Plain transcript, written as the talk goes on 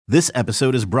This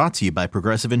episode is brought to you by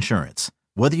Progressive Insurance.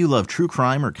 Whether you love true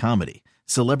crime or comedy,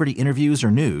 celebrity interviews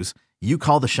or news, you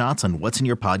call the shots on what's in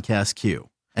your podcast queue.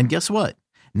 And guess what?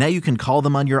 Now you can call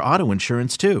them on your auto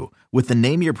insurance too with the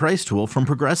Name Your Price tool from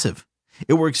Progressive.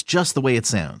 It works just the way it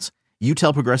sounds. You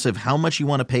tell Progressive how much you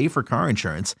want to pay for car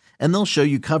insurance, and they'll show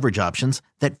you coverage options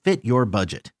that fit your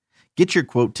budget. Get your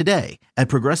quote today at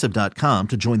Progressive.com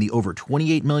to join the over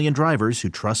 28 million drivers who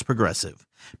trust Progressive.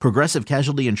 Progressive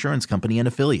Casualty Insurance Company and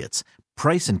Affiliates.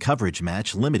 Price and coverage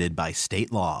match limited by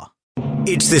state law.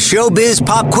 It's the Showbiz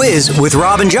Pop Quiz with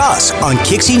Rob and Joss on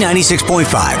Kixie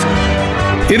 96.5.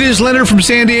 It is Leonard from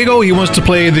San Diego. He wants to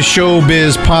play the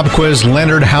Showbiz Pop Quiz.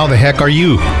 Leonard, how the heck are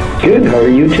you? Good. How are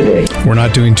you today? We're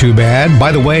not doing too bad.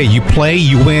 By the way, you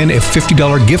win a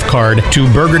 $50 gift card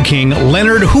to Burger King.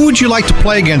 Leonard, who would you like to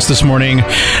play against this morning?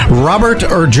 Robert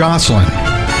or Jocelyn?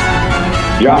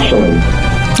 Jocelyn.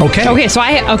 Okay.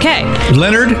 Okay.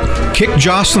 Leonard, kick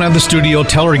Jocelyn out of the studio.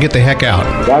 Tell her to get the heck out.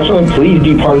 Jocelyn, please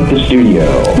depart the studio.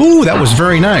 Ooh, that was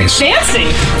very nice. Fancy.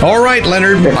 All right,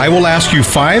 Leonard, I will ask you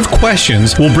 5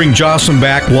 questions. We'll bring Jocelyn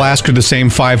back. We'll ask her the same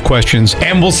 5 questions,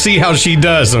 and we'll see how she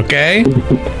does, okay?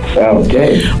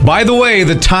 Okay. By the way,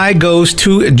 the tie goes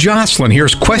to Jocelyn.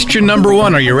 Here's question number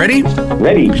 1. Are you ready?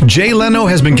 Ready. Jay Leno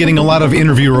has been getting a lot of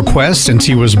interview requests since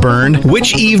he was burned.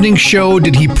 Which evening show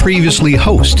did he previously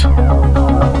host?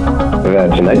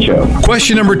 Tonight Show.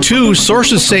 Question number 2.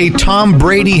 Sources say Tom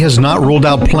Brady has not ruled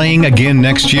out playing again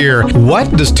next year.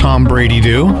 What does Tom Brady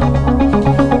do?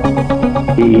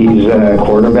 He's a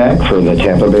quarterback for the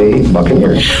Tampa Bay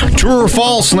Buccaneers. True or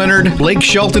false, Leonard? Blake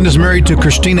Shelton is married to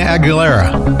Christina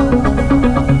Aguilera.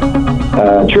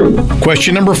 True.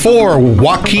 Question number 4.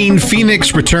 Joaquin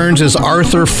Phoenix returns as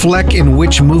Arthur Fleck in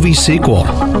which movie sequel?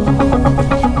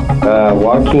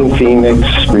 Joaquin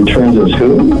Phoenix returns as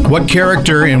who? What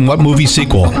character in what movie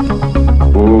sequel?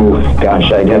 Ooh,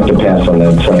 gosh, I'd have to pass on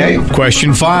that. Sorry. Okay.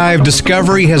 Question 5.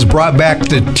 Discovery has brought back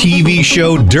the TV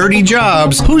show Dirty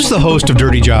Jobs. Who's the host of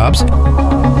Dirty Jobs?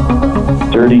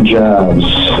 Dirty Jobs.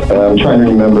 I'm trying to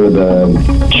remember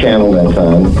the channel that's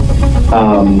on.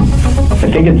 I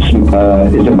think it's,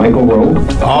 is it Michael Rowe?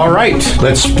 All right.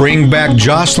 Let's bring back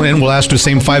Jocelyn. We'll ask her the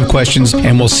same 5 questions,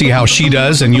 and we'll see how she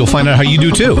does, and you'll find out how you do,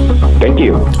 too. Thank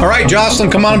you. All right, Jocelyn,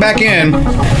 come on back in.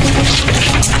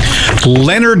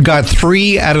 Leonard got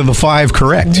 3 out of the 5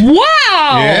 correct.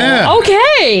 Wow. Yeah.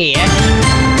 Okay.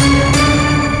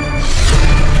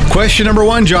 Question number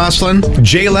 1, Jocelyn.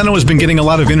 Jay Leno has been getting a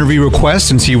lot of interview requests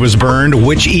since he was burned.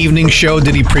 Which evening show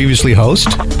did he previously host?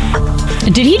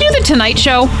 Did he do the Tonight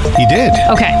Show? He did.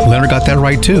 Okay. Leonard got that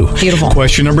right, too. Beautiful.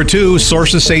 Question number 2.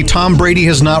 Sources say Tom Brady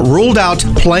has not ruled out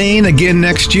playing again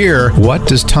next year. What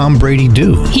does Tom Brady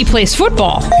do? He plays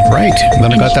football. Right.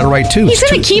 Leonard got that right, too. He's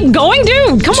going to keep going,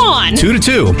 dude. Come on.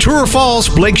 2-2. True or false,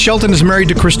 Blake Shelton is married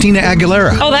to Christina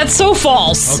Aguilera. Oh, that's so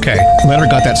false. Okay. Leonard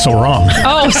got that so wrong.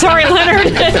 Oh, sorry,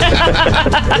 Leonard.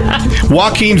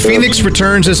 Joaquin Phoenix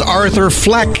returns as Arthur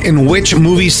Fleck in which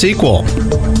movie sequel?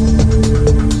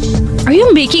 Are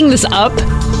you making this up?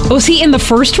 Was he in the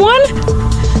first one?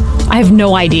 I have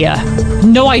no idea.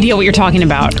 No idea what you're talking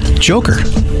about. Joker.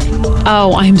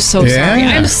 Oh, I'm so sorry.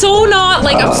 I'm so not,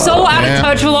 I'm so out of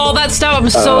touch with all that stuff.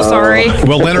 I'm so sorry.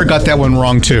 Well, Leonard got that one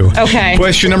wrong, too. Okay.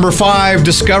 Question number 5.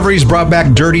 Discovery's brought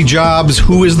back Dirty Jobs.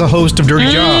 Who is the host of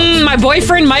Dirty Jobs? My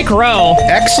boyfriend, Mike Rowe.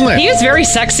 Excellent. He is very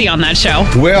sexy on that show.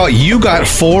 Well, you got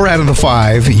 4 out of the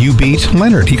 5. You beat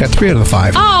Leonard. He got 3 out of the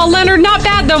 5. Oh, Leonard, not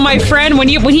bad, though, my friend. When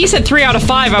he said 3 out of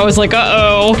 5, I was like,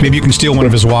 uh-oh. Maybe you can steal one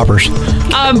of his Whoppers.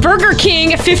 Burger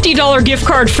King, $50 gift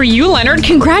card for you, Leonard.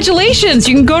 Congratulations.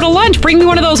 You can go to lunch. Bring me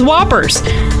one of those Whoppers.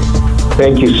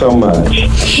 Thank you so much.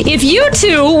 If you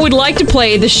two would like to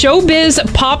play the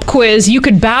Showbiz Pop Quiz, you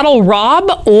could battle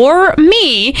Rob or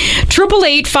me,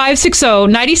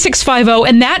 888-560-9650,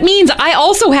 and that means I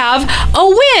also have a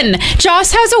win.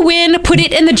 Joss has a win. Put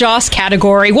it in the Joss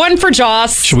category. 1 for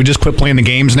Joss. Should we just quit playing the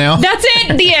games now? That's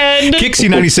it. The end. Kixie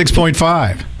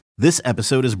 96.5. This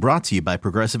episode is brought to you by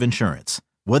Progressive Insurance.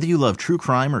 Whether you love true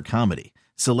crime or comedy,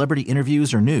 celebrity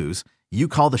interviews or news, you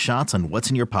call the shots on what's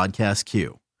in your podcast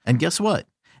queue. And guess what?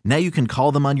 Now you can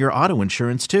call them on your auto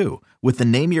insurance too with the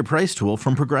Name Your Price tool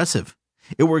from Progressive.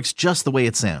 It works just the way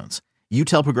it sounds. You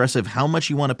tell Progressive how much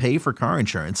you want to pay for car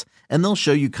insurance, and they'll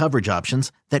show you coverage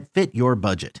options that fit your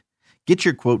budget. Get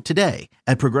your quote today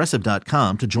at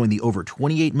Progressive.com to join the over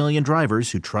 28 million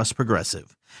drivers who trust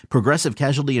Progressive. Progressive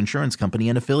Casualty Insurance Company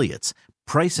and Affiliates.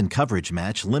 Price and coverage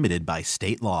match limited by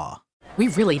state law. We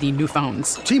really need new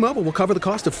phones. T-Mobile will cover the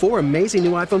cost of 4 amazing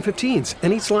new iPhone 15s,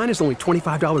 and each line is only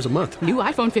 $25 a month. New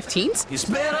iPhone 15s? It's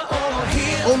better over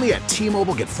here. Only at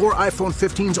T-Mobile, get 4 iPhone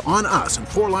 15s on us and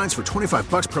 4 lines for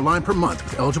 $25 per line per month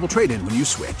with eligible trade-in when you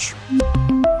switch.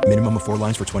 Minimum of 4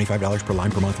 lines for $25 per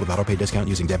line per month with autopay discount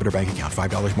using debit or bank account.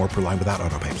 $5 more per line without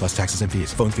autopay, plus taxes and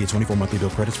fees. Phone fee at 24 monthly bill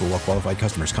credits for well-qualified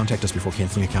customers. Contact us before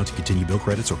canceling account to continue bill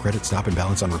credits or credit stop and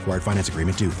balance on required finance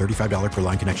agreement due. $35 per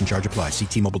line connection charge applies. See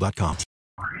T-Mobile.com.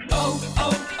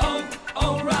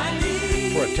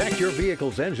 O'Reilly. Protect your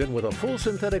vehicle's engine with a full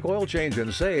synthetic oil change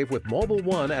and save with Mobil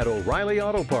 1 at O'Reilly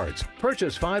Auto Parts.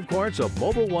 Purchase 5 quarts of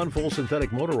Mobil 1 full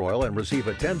synthetic motor oil and receive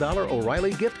a $10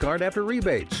 O'Reilly gift card after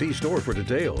rebate. See store for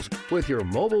details. With your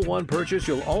Mobil 1 purchase,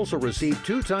 you'll also receive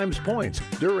 2 times points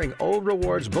during O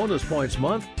Rewards Bonus Points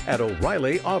Month at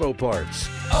O'Reilly Auto Parts.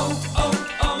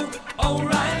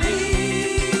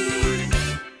 O'Reilly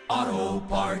Auto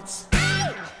Parts.